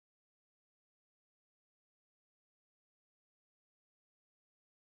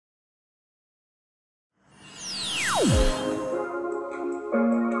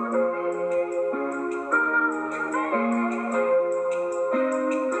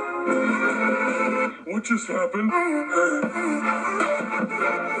What just happened?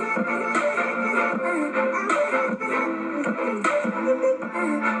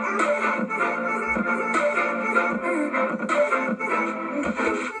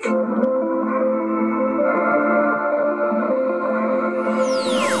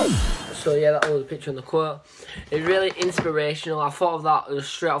 So yeah, that was a picture in the quote. It's really inspirational. I thought of that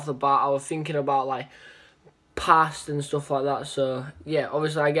just straight off the bat. I was thinking about like past and stuff like that. So yeah,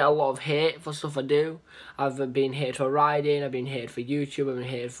 obviously I get a lot of hate for stuff I do. I've been hated for writing, I've been hated for YouTube, I've been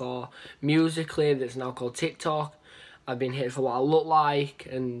hated for Musically, that's now called TikTok. I've been hated for what I look like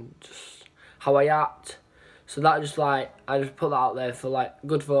and just how I act. So that just like, I just put that out there for like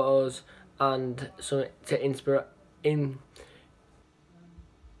good photos and something to inspire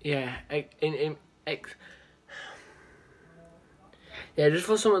just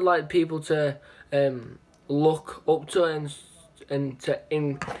for something like people to look up to and to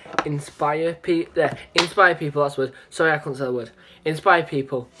inspire people. Inspire people. That's the word. Sorry, I couldn't say the word. Inspire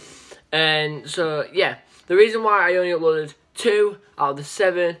people. And so yeah, the reason why I only uploaded 2 out of the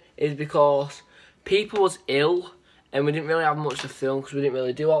 7 is because people was ill and we didn't really have much to film because we didn't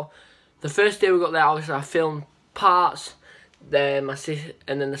really do all. The first day we got there, obviously I filmed parts. Then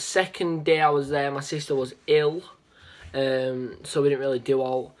and then the second day I was there, my sister was ill, so we didn't really do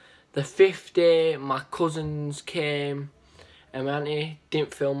all. The 5th day, my cousins came, and my auntie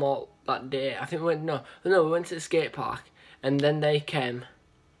didn't film all that day. I think we went we went to the skate park, and then they came.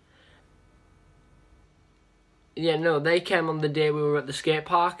 Yeah, no, they came on the day we were at the skate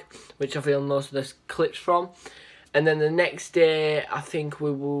park, which I filmed most of the clips from. And then the next day, I think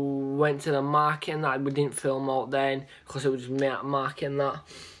we went to the market and that. We didn't film out then because it was just me at market and that.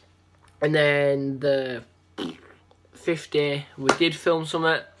 And then the 5th day, we did film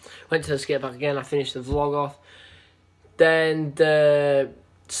something. Went to the skate park again. I finished the vlog off. Then the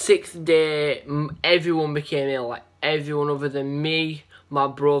 6th day, everyone became ill. Like everyone other than me, my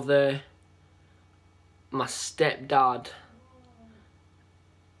brother, my stepdad,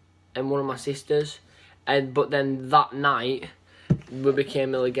 and one of my sisters. But then that night, we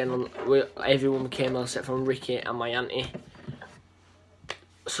became ill again. Everyone became ill except from Ricky and my auntie.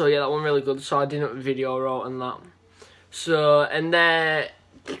 So yeah, that one really good. So I didn't video out and that. So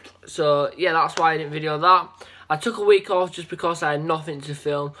yeah, that's why I didn't video that. I took a week off just because I had nothing to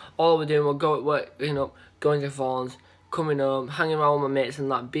film. All I was doing was go at work, going to phones, coming home, hanging around with my mates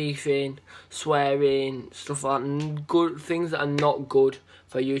and that, beefing, swearing, stuff like that. Good things that are not good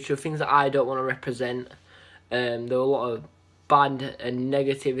for YouTube, things that I don't want to represent. There were a lot of bad and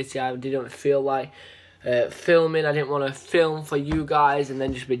negativity. I didn't feel like filming. I didn't want to film for you guys and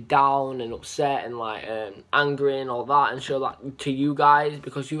then just be down and upset and like angry and all that and show that to you guys,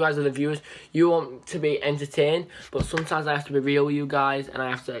 because you guys are the viewers. You want to be entertained, but sometimes I have to be real with you guys and I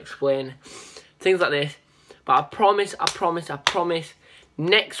have to explain things like this. But I promise,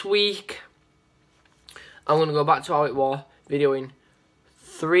 next week I'm going to go back to how it was, videoing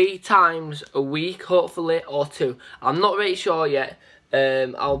 3 times a week, hopefully, or 2. I'm not really sure yet.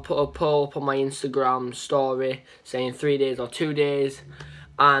 I'll put a poll up on my Instagram story saying 3 days or 2 days.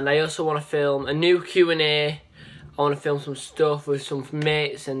 And I also want to film a new Q&A. I want to film some stuff with some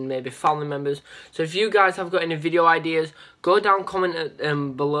mates and maybe family members. So if you guys have got any video ideas, go down, comment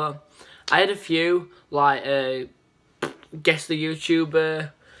below. I had a few, like guess the YouTuber,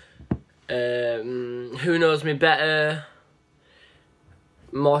 who knows me better,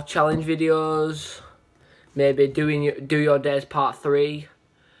 more challenge videos, maybe do your days part 3,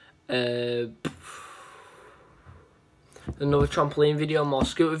 another trampoline video, more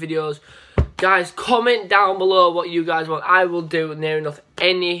scooter videos. Guys, comment down below what you guys want. I will do near enough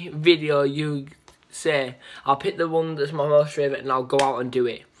any video you say. I'll pick the one that's my most favourite and I'll go out and do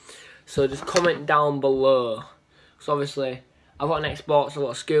it. So just comment down below. So obviously, I've got an Xbox, I've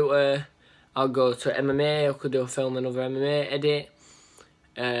got a scooter. I'll go to MMA, I could do a film another MMA edit.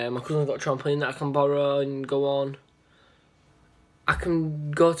 My cousin's got a trampoline that I can borrow and go on. I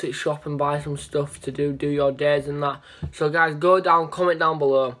can go to the shop and buy some stuff to do your days and that. So guys, go down, comment down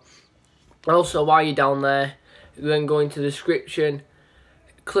below. Also, while you're down there, then go into the description.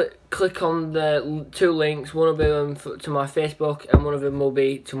 Click on the 2 links. One will be to my Facebook and one of them will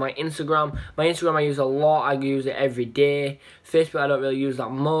be to my Instagram. My Instagram I use a lot. I use it every day. Facebook I don't really use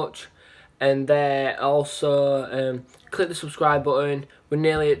that much. And there also click the subscribe button. We're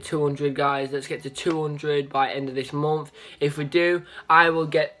nearly at 200 guys. Let's get to 200 by end of this month. If we do, I will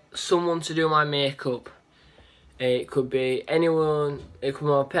get someone to do my makeup. It could be anyone. It could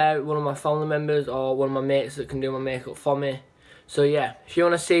be my parent, one of my family members, or one of my mates that can do my makeup for me. So yeah, if you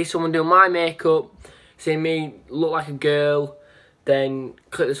want to see someone do my makeup, see me look like a girl, then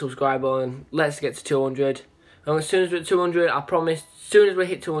click the subscribe button. Let's get to 200. And as soon as we're at 200, I promise, as soon as we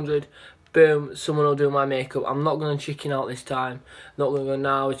hit 200, boom, someone will do my makeup. I'm not going to chicken out this time. I'm not going to go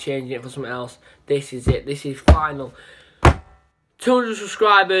now changing it for something else. This is it. This is final. 200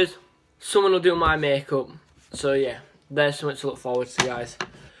 subscribers, someone will do my makeup. So yeah, there's something to look forward to, guys.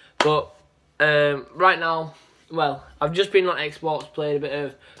 But right now, well, I've just been on Xbox, played a bit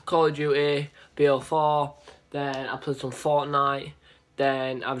of Call of Duty, BO4, then I played some Fortnite,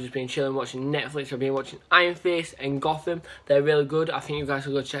 then I've just been chilling watching Netflix. I've been watching Iron Fist and Gotham. They're really good. I think you guys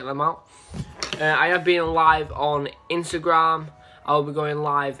should go check them out. I have been live on Instagram. I'll be going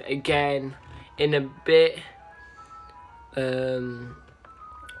live again in a bit.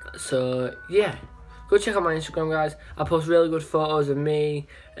 So yeah, go check out my Instagram, guys. I post really good photos of me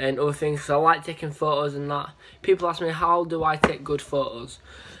and other things because I like taking photos and that. People ask me, how do I take good photos?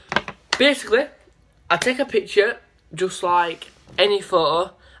 Basically, I take a picture just like any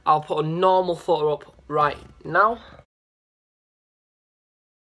photo. I'll put a normal photo up right now.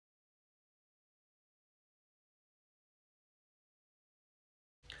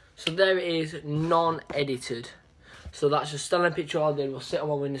 So there it is, non-edited. So that's just standing picture all day. We'll sit on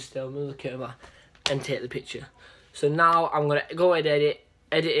my windowsill, move the camera, and take the picture. So now I'm gonna go edit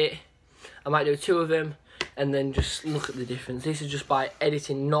it. I might do 2 of them, and then just look at the difference. This is just by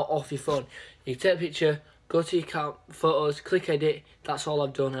editing, not off your phone. You take a picture, go to your photos, click edit. That's all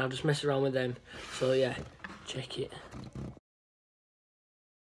I've done, and I've just messed around with them. So yeah, check it.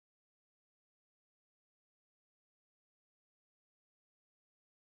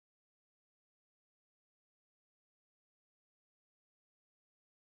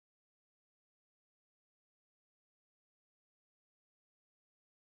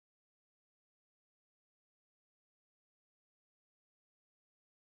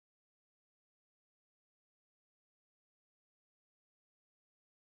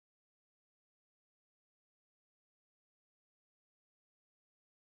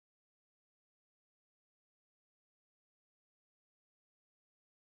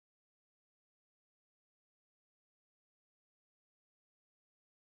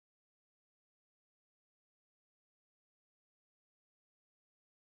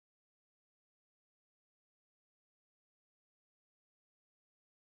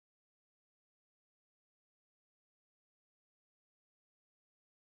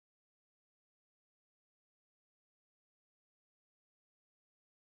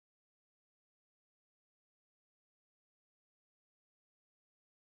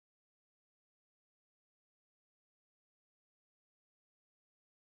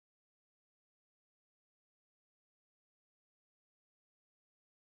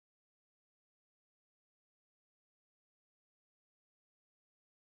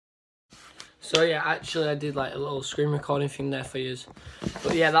 So yeah, actually I did like a little screen recording thing there for you.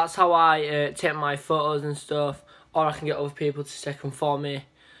 But yeah, that's how I take my photos and stuff. Or I can get other people to take them for me.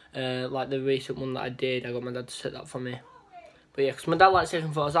 Like the recent one that I did, I got my dad to take that for me. But yeah, because my dad likes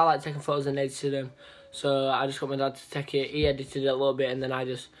taking photos, I like taking photos and editing them. So I just got my dad to take it. He edited it a little bit, and then I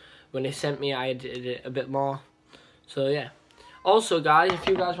just, when he sent me, I edited it a bit more. So yeah. Also guys, if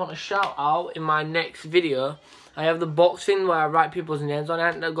you guys want a shout out in my next video, I have the box thing where I write people's names on. I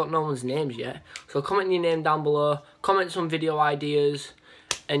haven't got no one's names yet. So comment your name down below, comment some video ideas,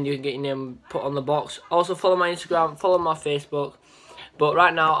 and you can get your name put on the box. Also follow my Instagram, follow my Facebook. But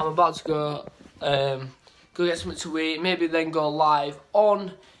right now I'm about to go get something to eat, maybe then go live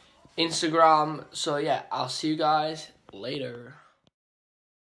on Instagram. So yeah, I'll see you guys later.